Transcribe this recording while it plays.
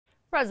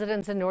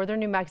Residents in northern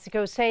New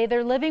Mexico say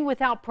they're living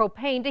without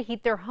propane to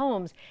heat their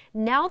homes.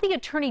 Now the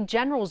Attorney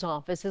General's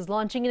office is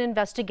launching an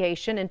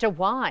investigation into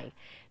why.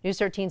 News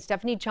 13's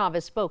Stephanie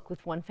Chavez spoke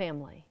with one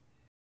family.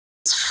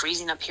 It's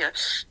freezing up here.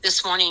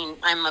 This morning,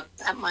 I'm up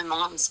at my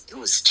mom's. It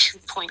was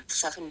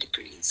 2.7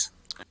 degrees.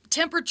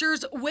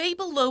 Temperatures way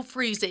below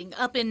freezing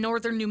up in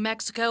northern New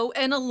Mexico,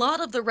 and a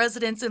lot of the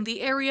residents in the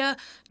area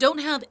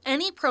don't have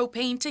any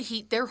propane to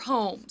heat their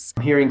homes.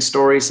 I'm hearing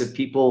stories of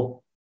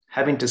people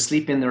having to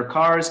sleep in their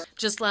cars.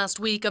 Just last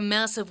week, a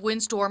massive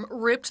windstorm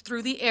ripped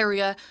through the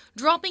area,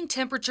 dropping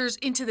temperatures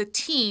into the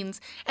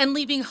teens and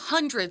leaving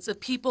hundreds of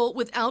people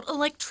without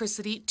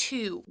electricity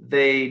too.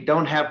 They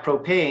don't have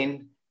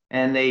propane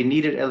and they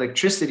needed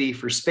electricity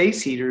for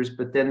space heaters,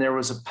 but then there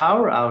was a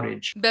power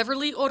outage.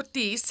 Beverly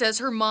Ortiz says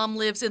her mom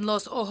lives in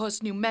Los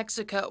Ojos, New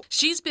Mexico.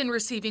 She's been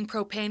receiving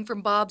propane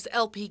from Bob's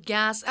LP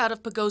Gas out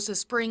of Pagosa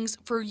Springs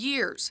for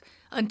years,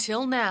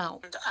 until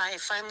now. And I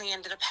finally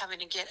ended up having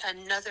to get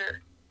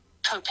another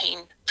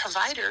propane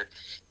provider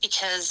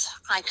because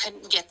I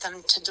couldn't get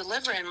them to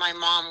deliver, and my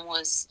mom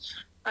was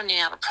running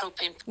out of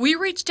propane. We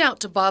reached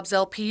out to Bob's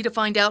LP to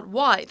find out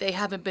why they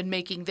haven't been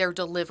making their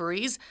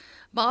deliveries.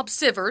 Bob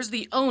Sivers,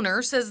 the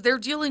owner, says they're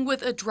dealing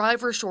with a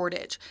driver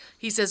shortage.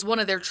 He says one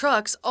of their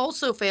trucks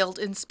also failed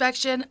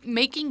inspection,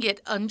 making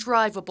it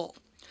undrivable.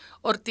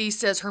 Ortiz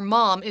says her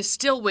mom is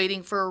still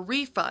waiting for a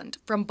refund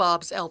from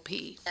Bob's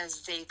LP.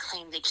 As they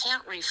claim they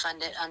can't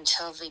refund it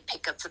until they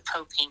pick up the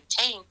propane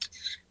tank,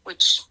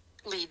 which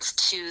leads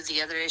to the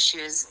other issue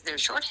is they're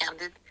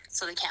shorthanded,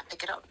 so they can't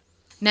pick it up.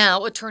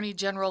 Now, Attorney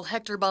General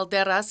Hector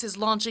Balderas is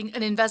launching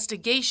an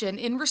investigation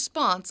in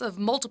response of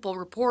multiple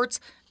reports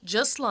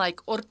just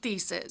like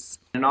Ortiz's.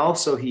 And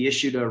also he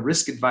issued a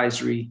risk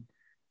advisory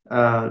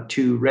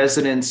to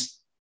residents.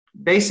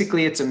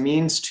 Basically, it's a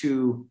means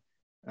to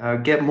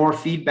get more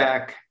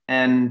feedback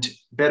and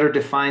better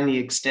define the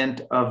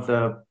extent of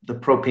the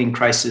propane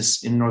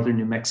crisis in northern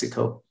New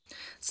Mexico.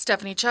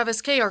 Stephanie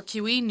Chavez,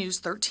 KRQE News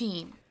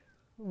 13.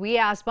 We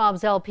asked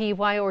Bob's LP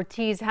why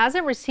Ortiz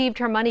hasn't received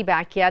her money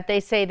back yet. They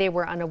say they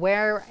were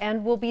unaware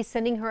and will be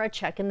sending her a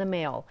check in the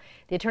mail.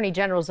 The Attorney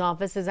General's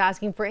office is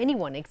asking for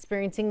anyone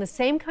experiencing the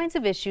same kinds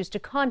of issues to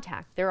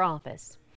contact their office.